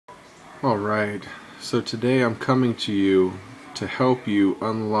Alright, so today I'm coming to you to help you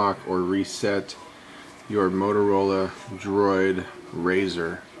unlock or reset your Motorola Droid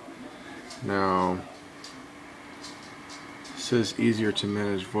Razr. Now, it says easier to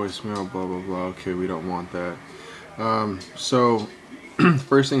manage voicemail, blah blah blah. Okay, we don't want that. So,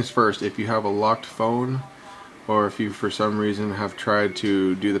 first things first, if you have a locked phone, or if you for some reason have tried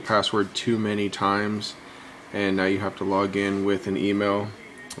to do the password too many times and now you have to log in with an email,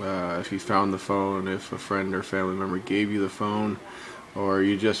 if you found the phone, if a friend or family member gave you the phone, or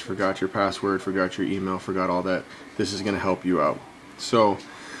you just forgot your password, forgot your email, forgot all that, this is going to help you out. So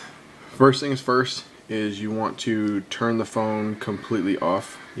first things first is you want to turn the phone completely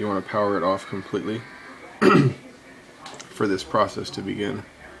off. You want to power it off completely for this process to begin.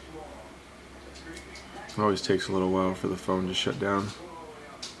 It always takes a little while for the phone to shut down.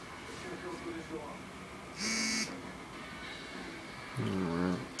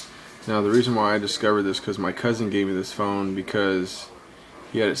 Alright. Now the reason why I discovered this because my cousin gave me this phone because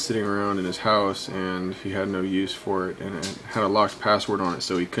he had it sitting around in his house and he had no use for it, and it had a locked password on it,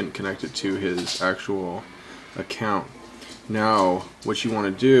 so he couldn't connect it to his actual account. Now what you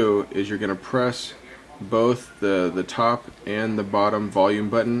want to do is you're going to press both the top and the bottom volume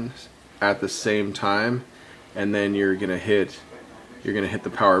buttons at the same time, and then you're gonna hit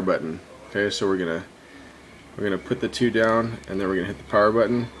the power button. Okay, so we're gonna put the two down and then we're gonna hit the power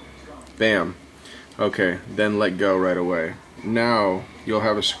button. Bam. Okay, then let go right away. Now you'll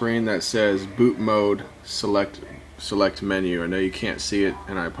have a screen that says boot mode, select menu. I know you can't see it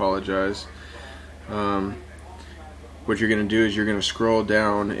and I apologize. What you're going to do is you're going to scroll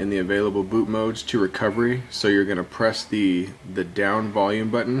down in the available boot modes to recovery. So you're going to press the down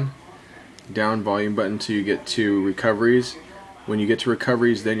volume button till you get to recoveries. When you get to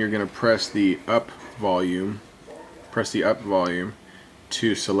recoveries, then you're going to press the up volume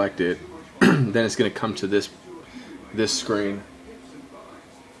to select it. Then it's going to come to this screen.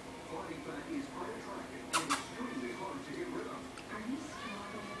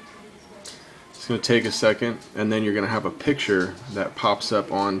 It's going to take a second, and then you're going to have a picture that pops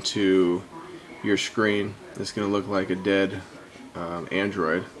up onto your screen. It's going to look like a dead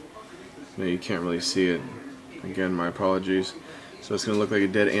Android. No, you can't really see it. Again, my apologies. So it's going to look like a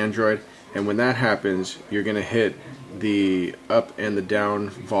dead Android, and when that happens, you're going to hit the up and the down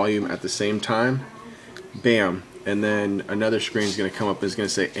volume at the same time. Bam! And then another screen is going to come up. It's going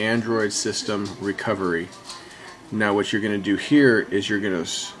to say Android System Recovery. Now what you're going to do here is you're going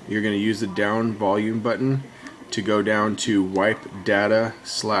to use the down volume button to go down to wipe data /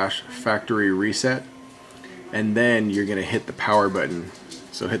 factory reset, and then you're going to hit the power button.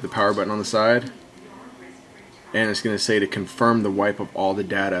 So hit the power button on the side, and it's going to say to confirm the wipe of all the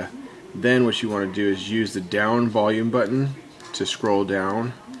data. Then what you want to do is use the down volume button to scroll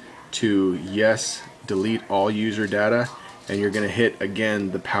down to yes, delete all user data, and you're going to hit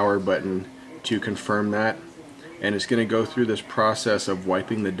again the power button to confirm that. And it's going to go through this process of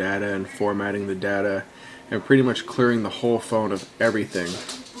wiping the data and formatting the data and pretty much clearing the whole phone of everything,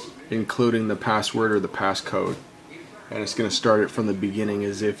 including the password or the passcode. And it's going to start it from the beginning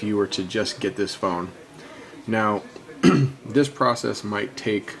as if you were to just get this phone. Now this process might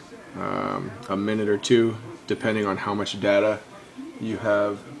take a minute or two depending on how much data you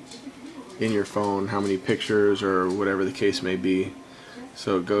have in your phone, how many pictures or whatever the case may be.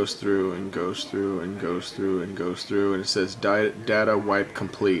 So it goes through and goes through and goes through and goes through, and it says data wipe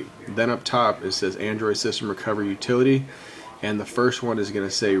complete. Then up top it says Android System Recovery Utility, and the first one is going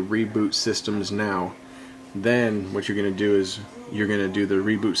to say reboot systems now. Then what you're going to do is you're going to do the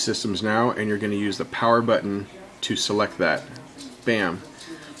reboot systems now, and you're going to use the power button to select that. Bam.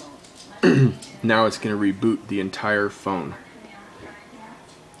 Now it's going to reboot the entire phone.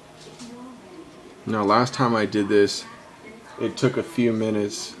 Now last time I did this, it took a few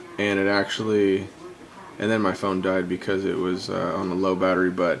minutes, and then my phone died because it was on a low battery,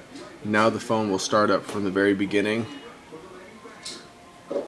 but now the phone will start up from the very beginning